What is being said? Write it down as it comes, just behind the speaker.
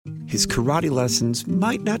His karate lessons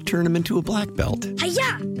might not turn him into a black belt.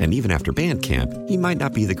 Hi-ya! And even after band camp, he might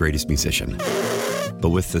not be the greatest musician.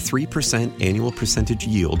 But with the 3% annual percentage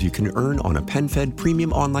yield you can earn on a PenFed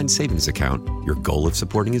premium online savings account, your goal of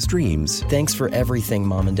supporting his dreams... Thanks for everything,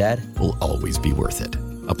 Mom and Dad. ...will always be worth it.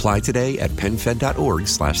 Apply today at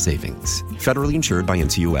PenFed.org/savings. Federally insured by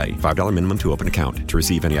NCUA. $5 minimum to open account. To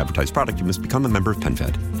receive any advertised product, you must become a member of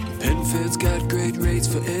PenFed. PenFed's got great rates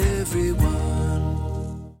for everyone.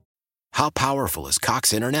 How powerful is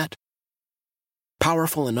Cox Internet?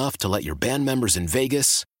 Powerful enough to let your band members in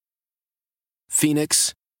Vegas,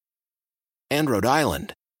 Phoenix, and Rhode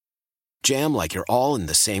Island jam like you're all in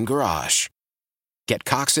the same garage. Get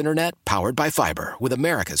Cox Internet powered by fiber with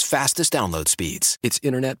America's fastest download speeds. It's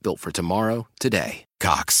internet built for tomorrow, today.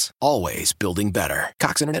 Cox, always building better.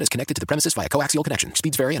 Cox Internet is connected to the premises via coaxial connection.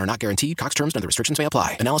 Speeds vary and are not guaranteed. Cox terms and other restrictions may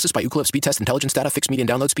apply. Analysis by Ookla Speed Test Intelligence Data. Fixed median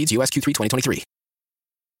download speeds. US Q3 2023.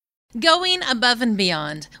 Going above and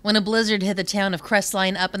beyond. When a blizzard hit the town of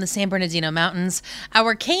Crestline up in the San Bernardino Mountains,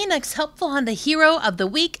 our KNX Helpful Honda Hero of the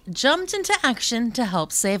Week jumped into action to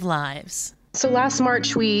help save lives. So last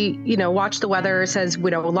March, we, watched the weather. It says, a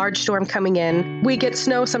large storm coming in. We get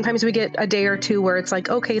snow. Sometimes we get a day or two where it's like,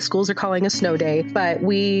 okay, schools are calling a snow day. But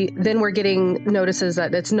we're getting notices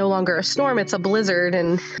that it's no longer a storm, it's a blizzard.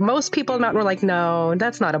 And most people in the mountain were like, no,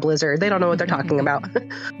 that's not a blizzard. They don't know what they're talking about.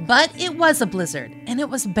 But it was a blizzard, and it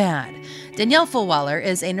was bad. Danielle Follweiler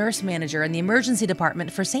is a nurse manager in the emergency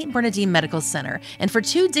department for St. Bernardine Medical Center and for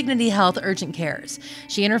 2 Dignity Health urgent cares.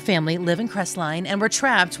 She and her family live in Crestline and were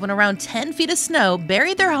trapped when around 10 feet of snow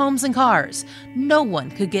buried their homes and cars. No one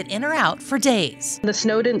could get in or out for days. The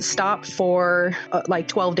snow didn't stop for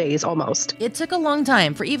 12 days almost. It took a long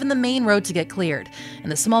time for even the main road to get cleared,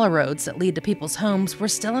 and the smaller roads that lead to people's homes were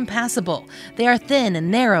still impassable. They are thin and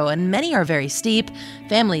narrow, and many are very steep.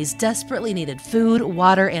 Families desperately needed food,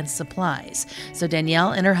 water, and supplies. So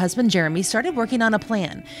Danielle and her husband Jeremy started working on a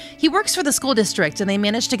plan. He works for the school district, and they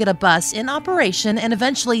managed to get a bus in operation and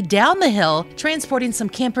eventually down the hill, transporting some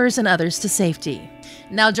campers and others to safety.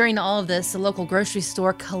 Now, during all of this, the local grocery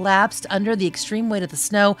store collapsed under the extreme weight of the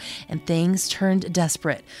snow, and things turned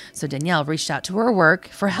desperate. So Danielle reached out to her work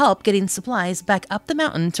for help getting supplies back up the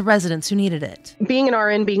mountain to residents who needed it. Being an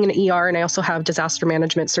RN, being an ER, and I also have disaster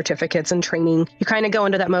management certificates and training, you kind of go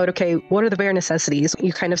into that mode, okay, what are the bare necessities?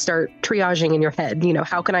 You kind of start triaging in your head,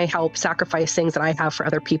 how can I help sacrifice things that I have for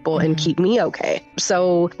other people and keep me okay?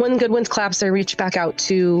 So when Good Winds collapsed, I reached back out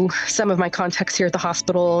to some of my contacts here at the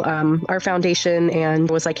hospital, our foundation, and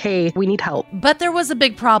was like, hey, we need help. But there was a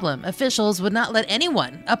big problem. Officials would not let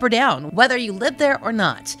anyone up or down, whether you lived there or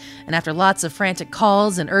not. And after lots of frantic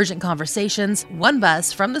calls and urgent conversations, one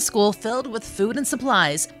bus from the school filled with food and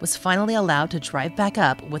supplies was finally allowed to drive back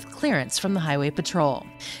up with clearance from the highway patrol.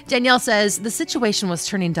 Danielle says the situation was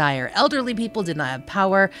turning dire. Elderly people did not have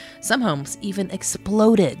power. Some homes even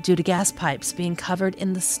exploded due to gas pipes being covered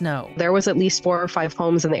in the snow. There was at least 4 or 5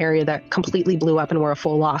 homes in the area that completely blew up and were a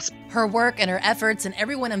full loss. Her work and her efforts and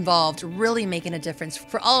everyone involved really making a difference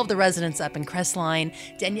for all of the residents up in Crestline.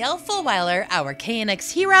 Danielle Follweiler, our KNX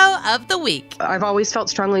Hero of the Week. I've always felt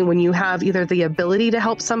strongly when you have either the ability to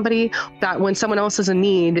help somebody, that when someone else is in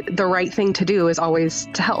need, the right thing to do is always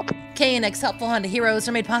to help. KNX Helpful Honda Heroes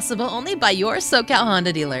are made possible only by your SoCal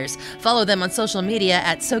Honda dealers. Follow them on social media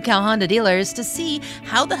at SoCal Honda Dealers to see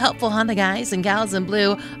how the helpful Honda guys and gals in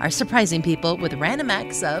blue are surprising people with random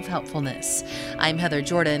acts of helpfulness. I'm Heather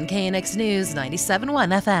Jordan, KNX News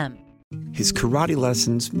 97.1 FM. His karate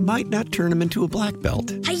lessons might not turn him into a black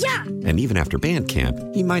belt. Hi-ya! And even after band camp,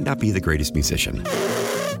 he might not be the greatest musician.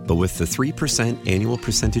 But with the 3% annual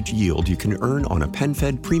percentage yield you can earn on a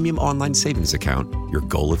PenFed premium online savings account, your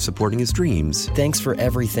goal of supporting his dreams... Thanks for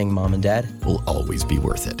everything, Mom and Dad. ...will always be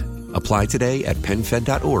worth it. Apply today at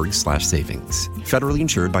PenFed.org/savings. Federally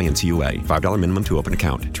insured by NCUA. $5 minimum to open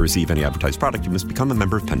account. To receive any advertised product, you must become a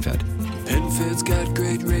member of PenFed. PenFed's got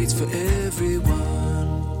great rates for everyone.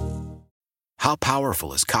 How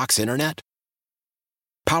powerful is Cox Internet?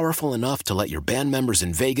 Powerful enough to let your band members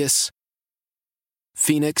in Vegas,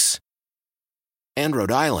 Phoenix, and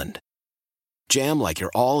Rhode Island jam like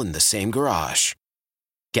you're all in the same garage.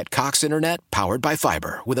 Get Cox Internet powered by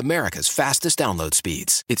fiber with America's fastest download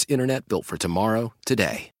speeds. It's internet built for tomorrow,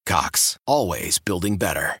 today. Cox, always building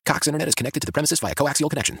better. Cox Internet is connected to the premises via coaxial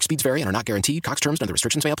connection. Speeds vary and are not guaranteed. Cox terms and other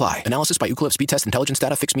restrictions may apply. Analysis by Ookla Speed Test Intelligence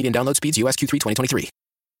Data. Fixed median download speeds. US Q3 2023.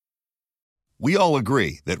 We all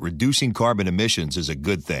agree that reducing carbon emissions is a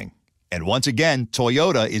good thing. And once again,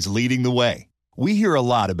 Toyota is leading the way. We hear a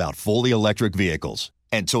lot about fully electric vehicles,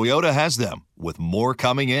 and Toyota has them, with more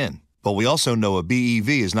coming in. But we also know a BEV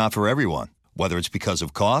is not for everyone, whether it's because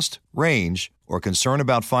of cost, range, or concern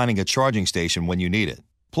about finding a charging station when you need it.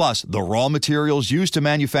 Plus, the raw materials used to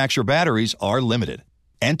manufacture batteries are limited.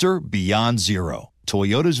 Enter Beyond Zero,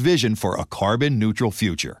 Toyota's vision for a carbon-neutral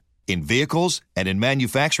future. In vehicles and in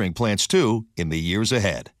manufacturing plants, too, in the years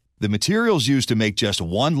ahead. The materials used to make just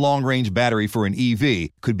one long-range battery for an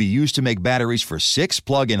EV could be used to make batteries for 6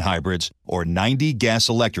 plug-in hybrids or 90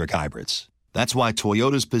 gas-electric hybrids. That's why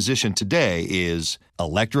Toyota's position today is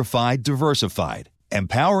electrified, diversified,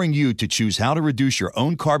 empowering you to choose how to reduce your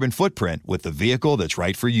own carbon footprint with the vehicle that's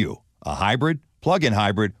right for you, a hybrid, plug-in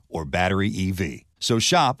hybrid, or battery EV. So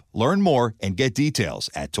shop, learn more, and get details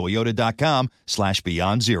at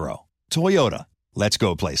toyota.com/beyond zero. Toyota, let's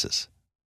go places.